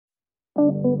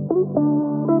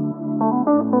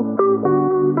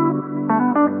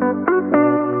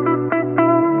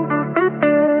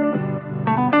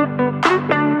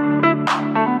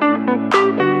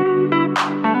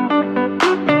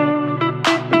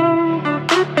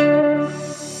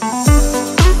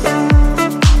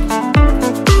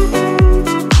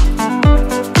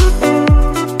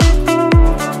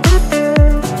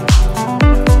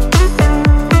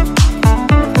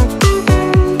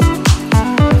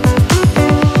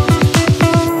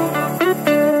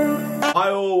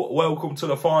Welcome to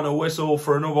the final whistle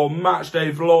for another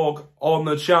Matchday vlog on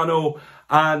the channel,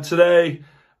 and today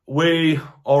we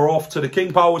are off to the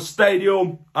King Power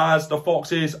Stadium as the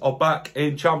Foxes are back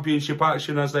in championship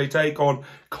action as they take on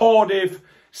Cardiff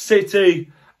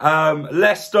City.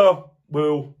 Leicester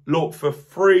will look for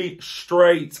 3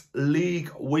 straight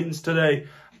league wins today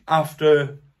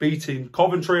after beating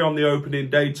Coventry on the opening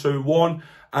day 2-1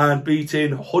 and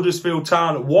beating Huddersfield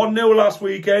Town 1-0 last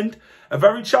weekend. A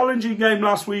very challenging game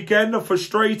last weekend, a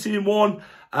frustrating one,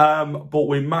 but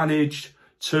we managed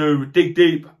to dig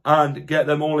deep and get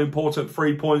them all-important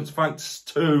 3 points thanks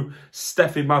to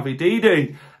Stefan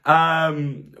Mavididi.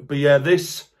 But yeah,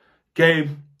 this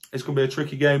game is going to be a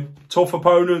tricky game. Tough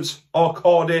opponents are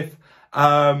Cardiff,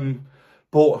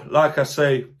 but like I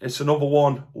say, it's another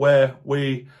one where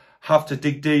we have to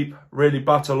dig deep, really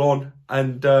battle on,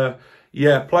 and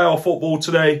yeah, play our football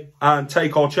today and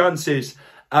take our chances.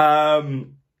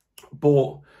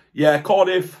 But yeah,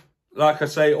 Cardiff, like I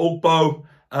say, Ugbo,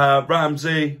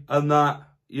 Ramsey and that,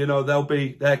 you know, they'll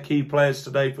be their key players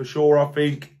today for sure, I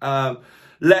think.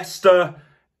 Leicester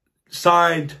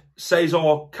signed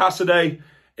Cesare Casadei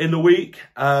in the week.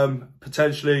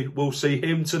 Potentially we'll see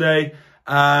him today.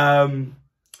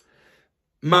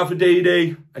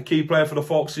 Mavididi, a key player for the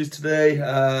Foxes today.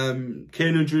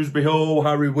 Kiernan Dewsbury-Hall,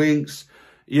 Harry Winks,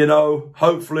 you know,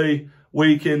 hopefully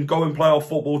we can go and play our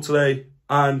football today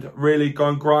and really go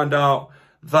and grind out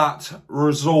that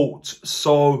result.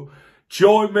 So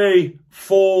join me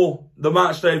for the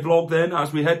Matchday vlog then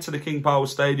as we head to the King Power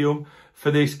Stadium for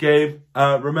this game.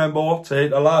 Remember to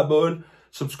hit the like button,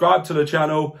 subscribe to the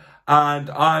channel, and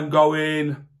I'm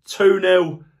going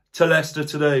 2-0 to Leicester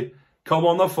today. Come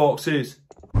on the Foxes.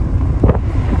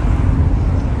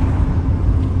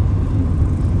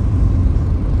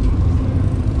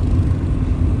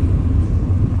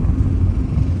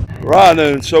 Right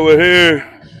then, so we're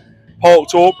here,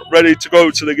 parked up, ready to go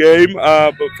to the game.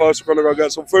 But first we're going to go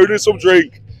get some food and some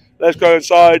drink. Let's go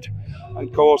inside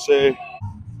and course here.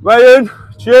 Ryan,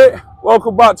 Chit,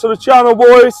 welcome back to the channel,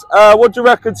 boys. What do you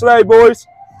reckon today, boys?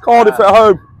 Cardiff at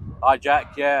home. Hi,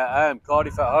 Jack. Yeah,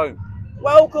 Cardiff at home.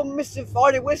 Welcome, Mr.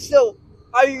 Final Whistle.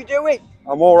 How are you doing?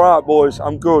 I'm all right, boys.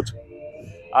 I'm good.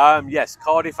 Yes,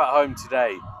 Cardiff at home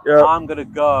today. Yeah. I'm going to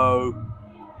go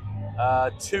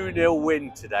 2-0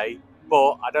 win today,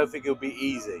 but I don't think it'll be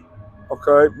easy.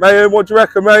 Okay. Mayan, what do you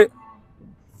reckon, mate?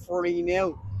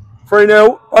 3-0.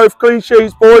 3-0. Both clean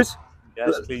sheets, boys.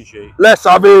 Yes, clean sheet. Let's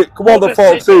have it. Come on, the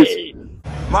Foxes.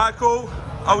 Michael,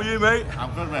 how are you, mate?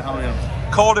 I'm good, mate. How are you?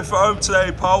 Cardiff at home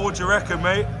today, pal. What do you reckon,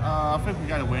 mate? I think we're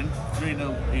going to win.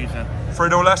 3-0 easy.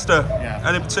 3-0 Leicester? Yeah.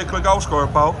 Any particular goal scorer,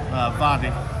 pal?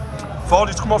 Vardy.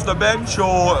 Vardy's come off the bench,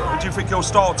 or do you think he'll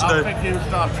start today? I think he'll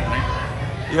start today.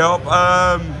 Yep.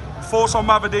 Thoughts on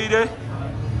Mavididi?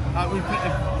 We picked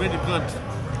really good.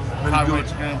 Really good.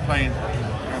 Playing.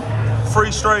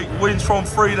 3 straight wins from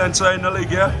 3 then today in the league,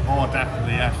 yeah? Oh,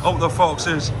 definitely, yes. Up the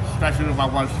Foxes. Especially with my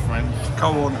wife's friends.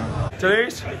 Come on.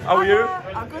 Denise, how are you?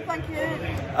 I'm good, thank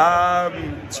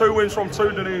you. 2 wins from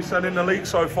 2, Denise, and in the league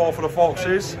so far for the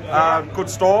Foxes. Good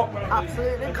start.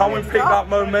 Absolutely. Can we pick that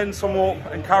momentum up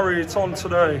and carry it on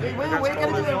today? We will. We're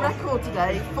going to do a record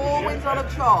today. 4 wins on a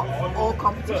trot, all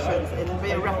competitions. It'll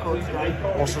be a record today.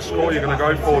 What's the score you're going to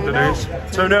go for, Denise?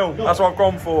 2-0. That's what I've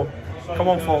gone for. Come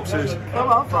on, Foxes. Come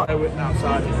on, Foxes.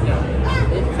 Outside.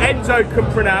 Enzo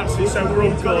can pronounce it, so we're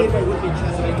all good.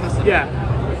 Yeah.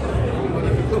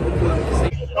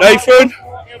 Nathan,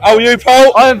 how are you,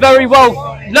 pal? I am very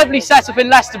well. Lovely setup in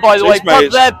Leicester, by the way.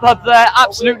 Pub there,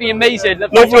 absolutely amazing.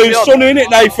 Lovely, sunny, isn't it,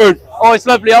 Nathan? Oh, it's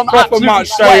lovely. I'm proper absolutely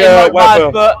sweating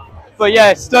like mad, but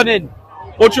yeah, stunning.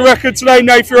 What do you reckon today,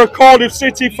 Nathan? You're a Cardiff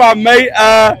City fan, mate.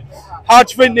 How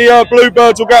do you think the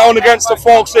Bluebirds will get on against the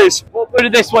Foxes? We'll put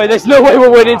it this way, there's no way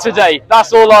we're winning today.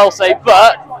 That's all I'll say.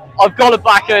 But I've got to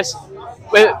back us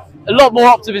with a lot more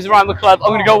optimism around the club. I'm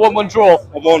going to go 1-1 draw.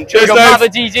 Come on, cheers, Dave.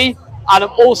 Mavididi, and I'm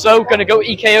also going to go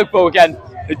EK Ugbo again.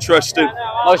 Interesting.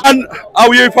 And how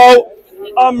are you, Paul?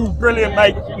 I'm brilliant,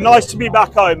 mate. Nice to be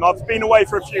back home. I've been away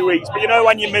for a few weeks, but you know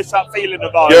when you miss that feeling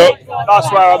of home? Yep.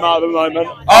 That's where I'm at the moment.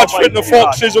 How do you think the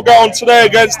Foxes will get on today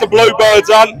against the Bluebirds,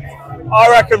 and? I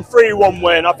reckon 3-1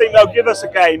 win. I think they'll give us a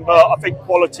game, but I think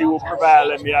quality will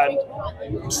prevail in the end.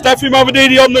 Steffi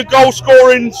Mavididi on the goal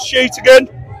scoring sheet again.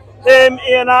 Him,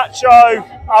 Iheanacho.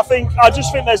 I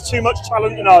just think there's too much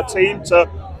talent in our team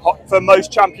for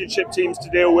most championship teams to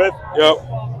deal with. Yep.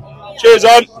 Cheers,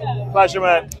 on. Pleasure,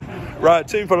 mate. Right,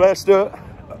 team for Leicester: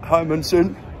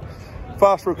 Hymanson,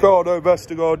 Fast Ricardo,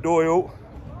 Vestergaard, Doyle,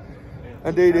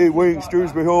 Ndidi, Winks,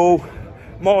 Dewsbury Hall,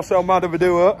 Marcel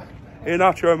Madavidua,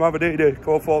 Iheanacho, Mavididi.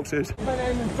 Call Foxes. My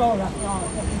name is Joel.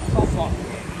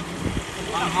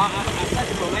 I said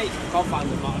to my mates, I can't find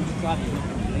them, but I'm just glad you're not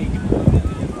in the league.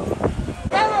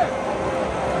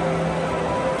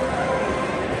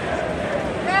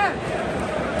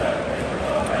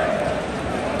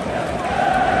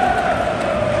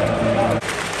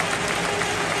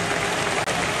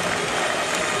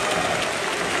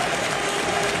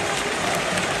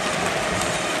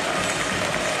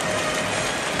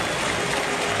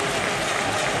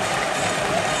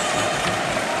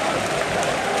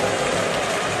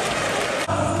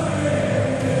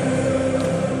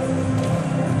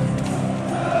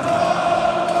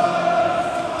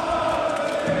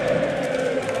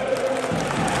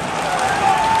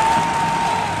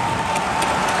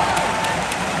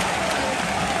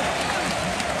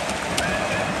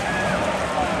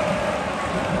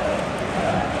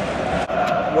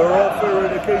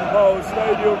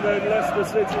 Stadium then, Leicester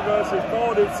City versus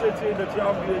Cardiff City in the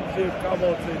Championship. Come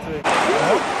on, City. Come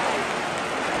on.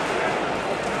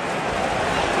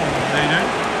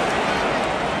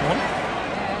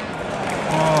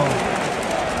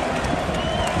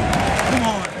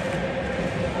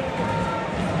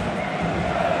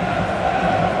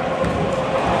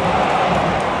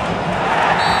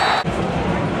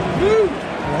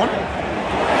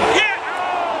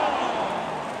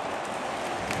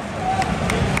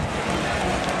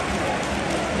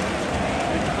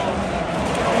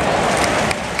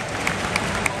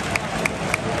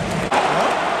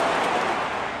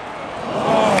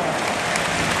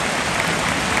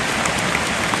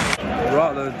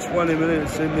 Right then, 20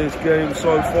 minutes in this game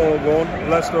so far gone.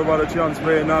 Leicester have had a chance for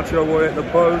Iheanacho away at the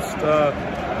post.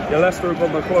 Yeah, Leicester have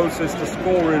gone the closest to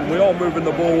scoring. We are moving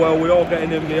the ball well, we are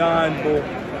getting in behind, but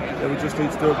yeah, we just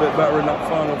need to do a bit better in that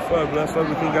final third. Let's hope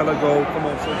we can get a goal. Come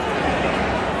on, City.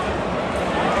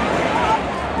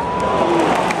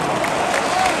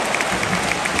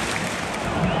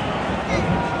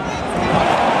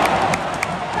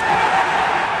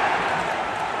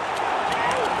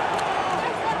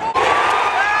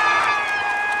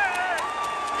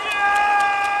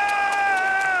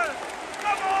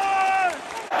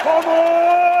 Come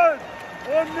on!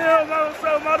 1-0,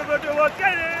 Marcel Madavidua,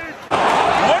 get it!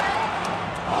 What?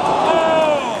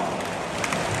 Oh!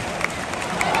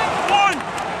 One!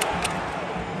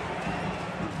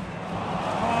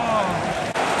 Oh!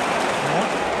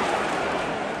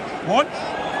 What?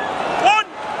 One!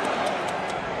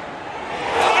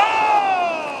 Oh!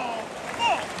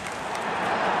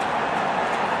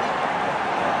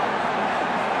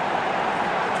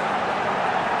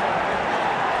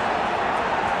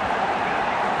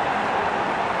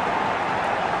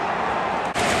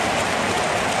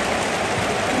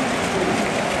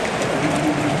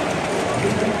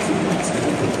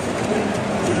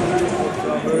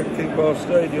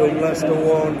 Stadium, Leicester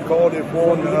 1, Cardiff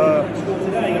 1.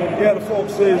 Yeah, the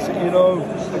Foxes, you know,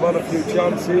 have had a few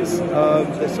chances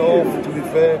this half, to be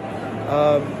fair.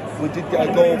 We did get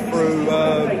a goal through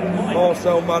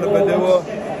Marcel Madavidua.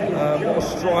 What a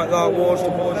strike that was to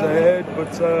put us ahead.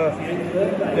 But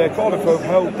yeah, Cardiff have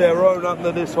held their own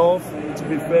under this half, to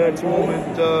be fair to them.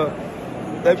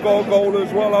 And they've got a goal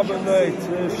as well, haven't they,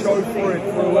 to show for it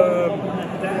through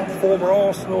former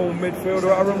Arsenal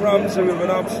midfielder Aaron Ramsey with an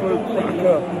absolute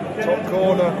cracker, top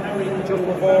corner, just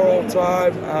before all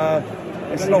time.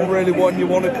 It's not really one you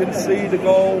want to concede a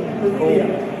goal, but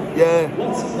yeah,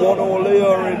 1-1 here,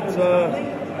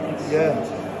 and yeah,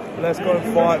 let's go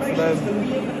and fight for them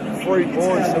 3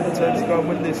 points and attempt to go and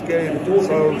win this game.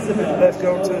 So let's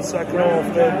go into the second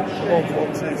half then. Come on,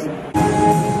 Foxes.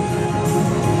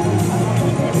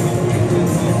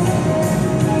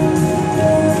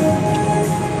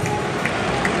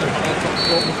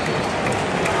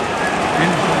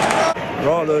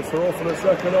 Right, let's we're off for the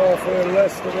second half here.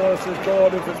 Leicester versus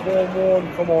Cardiff. It's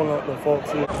 1-1. Come on up the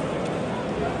Foxes.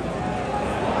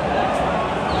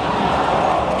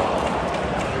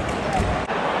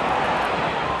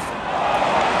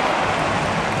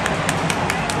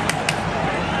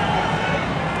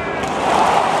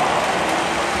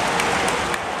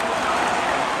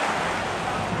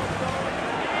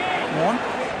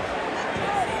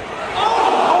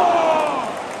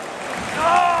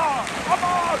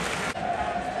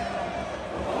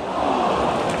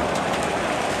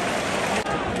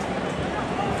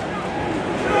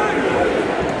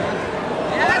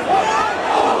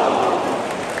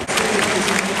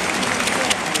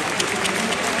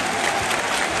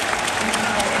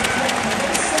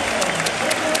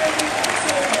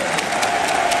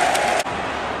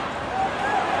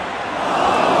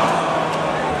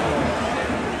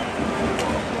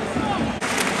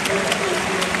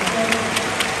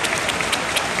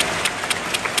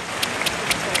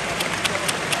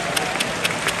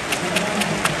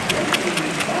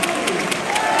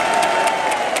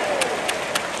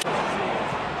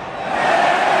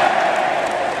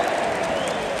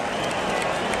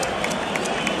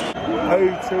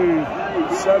 87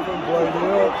 played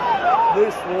here.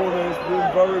 This one has been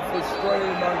very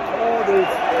frustrating, and Cardiff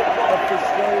have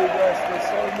frustrated Leicester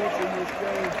so much in this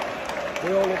game.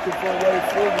 They are looking for a way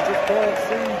through, they just can't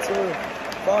seem to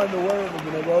find a way at the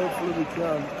minute, but hopefully we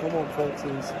can. Come on,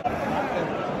 Foxes.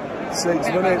 6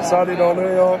 minutes added on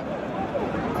here.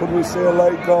 Could we see a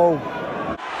late goal?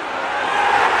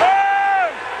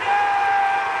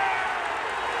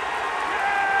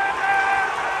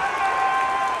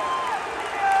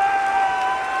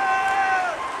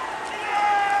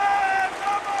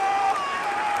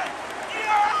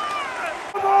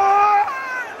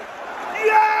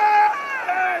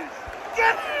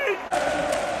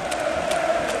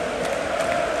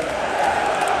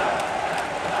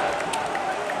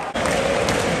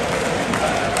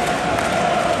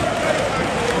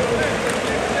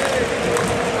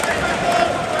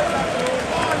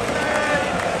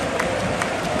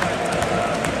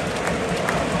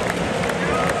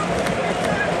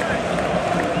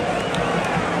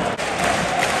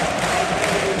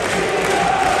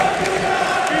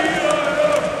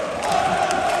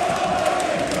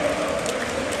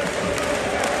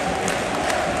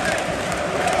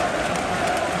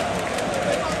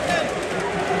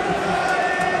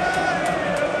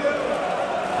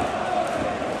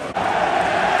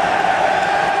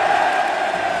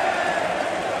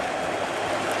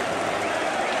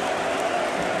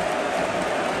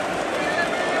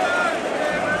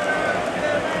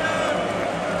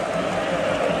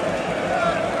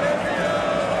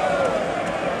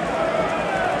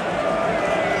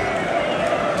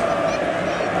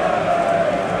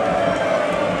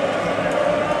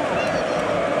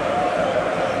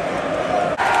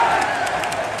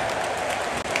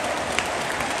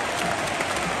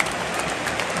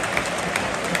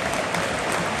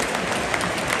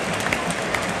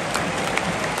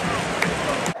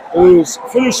 It's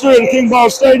finished here at the King Power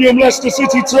Stadium, Leicester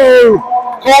City 2,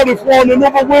 Cardiff 1.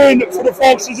 Another win for the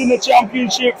Foxes in the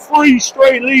Championship. 3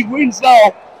 straight league wins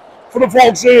now for the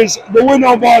Foxes. The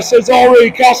winner by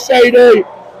Cesare Casadei,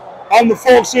 and the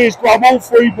Foxes grab all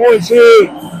 3 points here.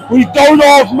 We don't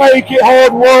half make it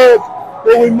hard work,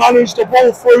 but we managed to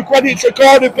pull through. Credit to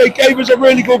Cardiff, they gave us a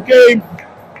really good game.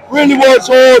 Really worked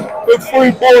hard, but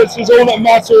 3 points is all that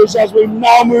matters as we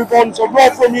now move on to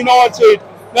Rotherham United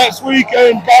next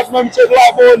weekend. Guys, remember to hit the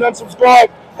like button and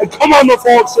subscribe, and come on the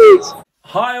Foxes!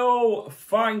 Hi all,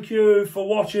 thank you for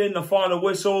watching The Final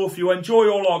Whistle. If you enjoy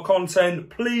all our content,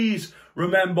 please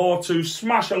remember to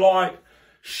smash a like,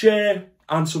 share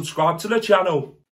and subscribe to the channel.